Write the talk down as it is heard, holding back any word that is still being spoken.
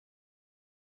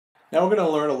Now we're going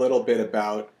to learn a little bit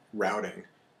about routing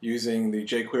using the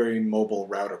jQuery mobile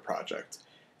router project.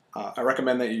 I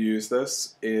recommend that you use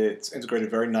this. It's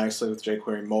integrated very nicely with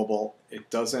jQuery mobile. It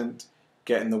doesn't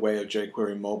get in the way of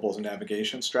jQuery mobile's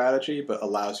navigation strategy, but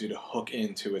allows you to hook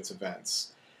into its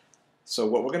events. So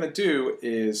what we're going to do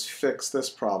is fix this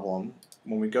problem.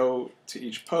 When we go to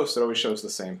each post, it always shows the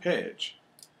same page.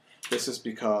 This is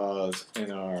because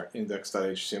in our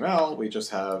index.html, we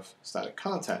just have static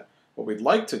content. What we'd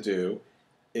like to do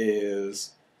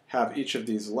is have each of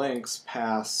these links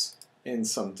pass in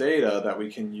some data that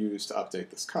we can use to update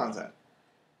this content.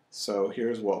 So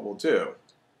here's what we'll do.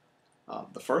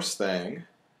 The first thing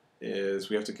is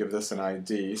we have to give this an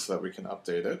ID so that we can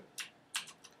update it.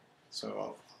 So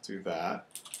I'll do that,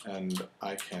 and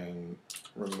I can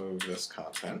remove this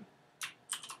content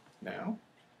now.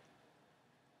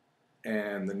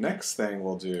 And the next thing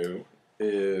we'll do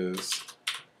is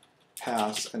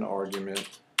pass an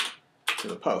argument to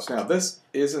the post. Now this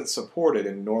isn't supported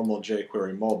in normal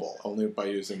jQuery mobile. Only by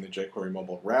using the jQuery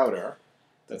mobile router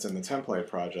that's in the template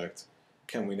project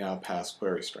can we now pass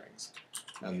query strings.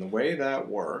 And the way that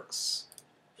works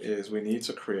is we need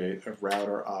to create a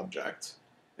router object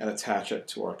and attach it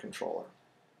to our controller.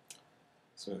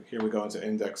 So here we go into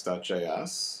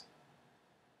index.js.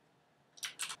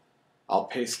 I'll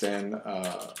paste in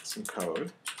some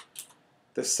code.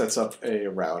 This sets up a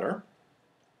router,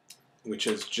 which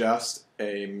is just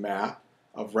a map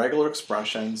of regular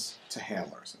expressions to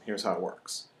handlers. And here's how it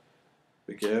works.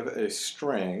 We give a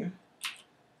string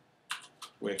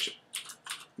which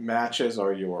matches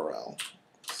our URL.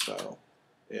 So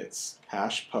it's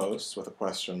hash post with a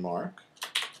question mark.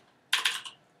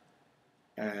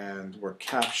 And we're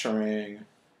capturing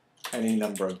any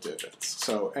number of digits.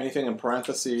 So anything in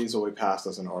parentheses will be passed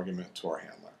as an argument to our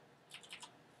handler.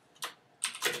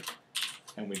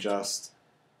 And we just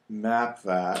map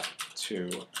that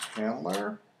to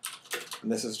handler.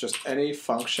 And this is just any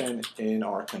function in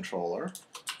our controller.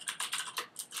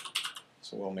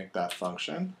 So we'll make that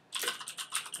function.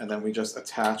 And then we just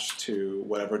attach to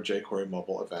whatever jQuery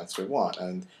mobile events we want.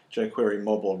 And jQuery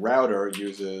mobile router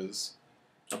uses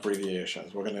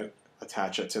abbreviations. We're going to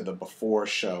attach it to the before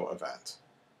show event.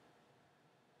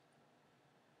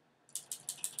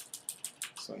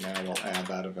 So now we'll add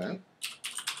that event.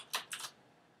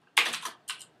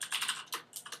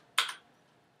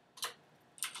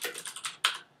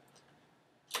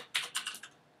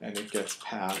 And it gets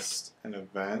passed an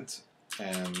event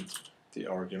and the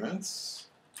arguments.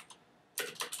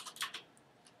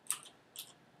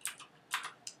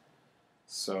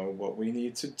 So what we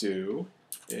need to do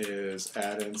is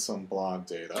add in some blog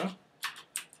data.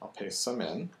 I'll paste some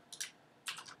in.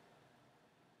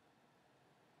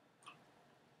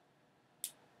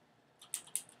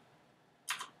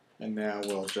 And now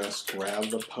we'll just grab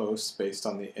the post based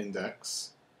on the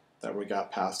index that we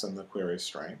got passed in the query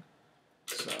string.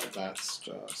 So that's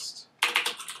just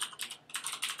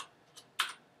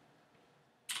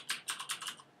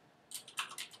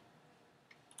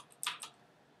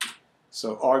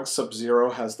so arg sub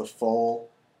 0 has the full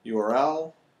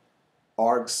URL.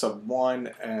 Arg sub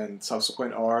 1 and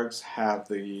subsequent args have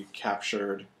the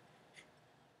captured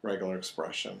regular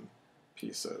expression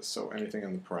pieces. So anything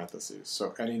in the parentheses.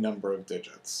 So any number of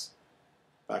digits.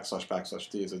 Backslash backslash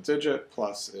d is a digit,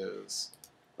 plus is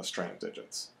a string of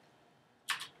digits.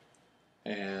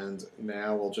 And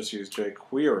now we'll just use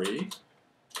jQuery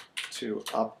to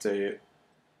update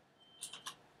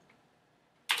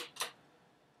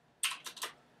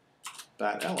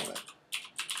that element.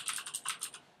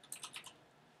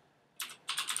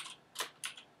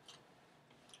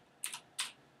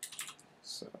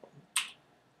 So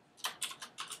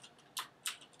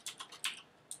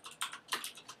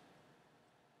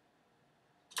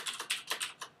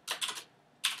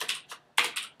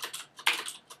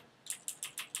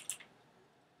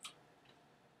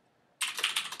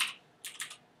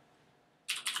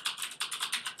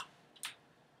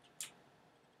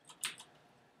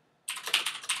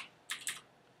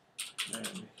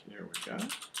and here we go.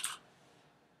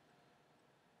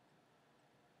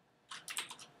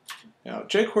 Now,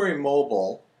 jQuery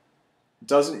mobile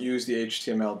doesn't use the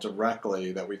HTML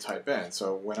directly that we type in.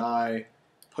 So when I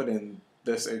put in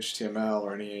this HTML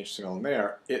or any HTML in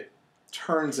there, it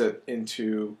turns it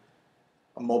into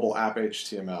a mobile app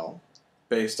HTML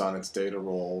based on its data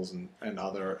roles and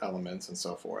other elements and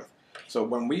so forth. So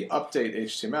when we update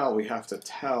HTML, we have to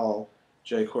tell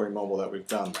jQuery mobile that we've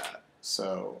done that.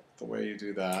 So the way you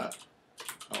do that,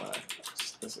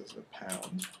 this is a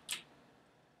pound.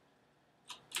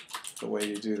 The way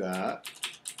you do that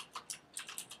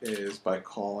is by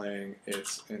calling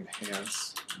its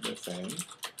enhance within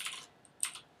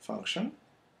function,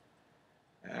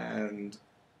 and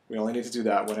we only need to do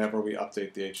that whenever we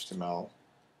update the HTML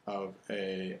of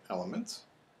a element.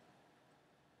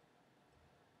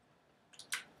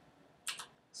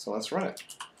 So let's run it.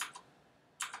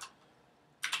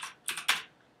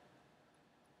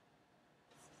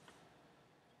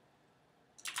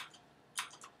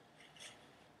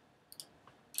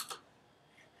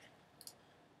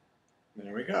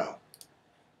 There we go.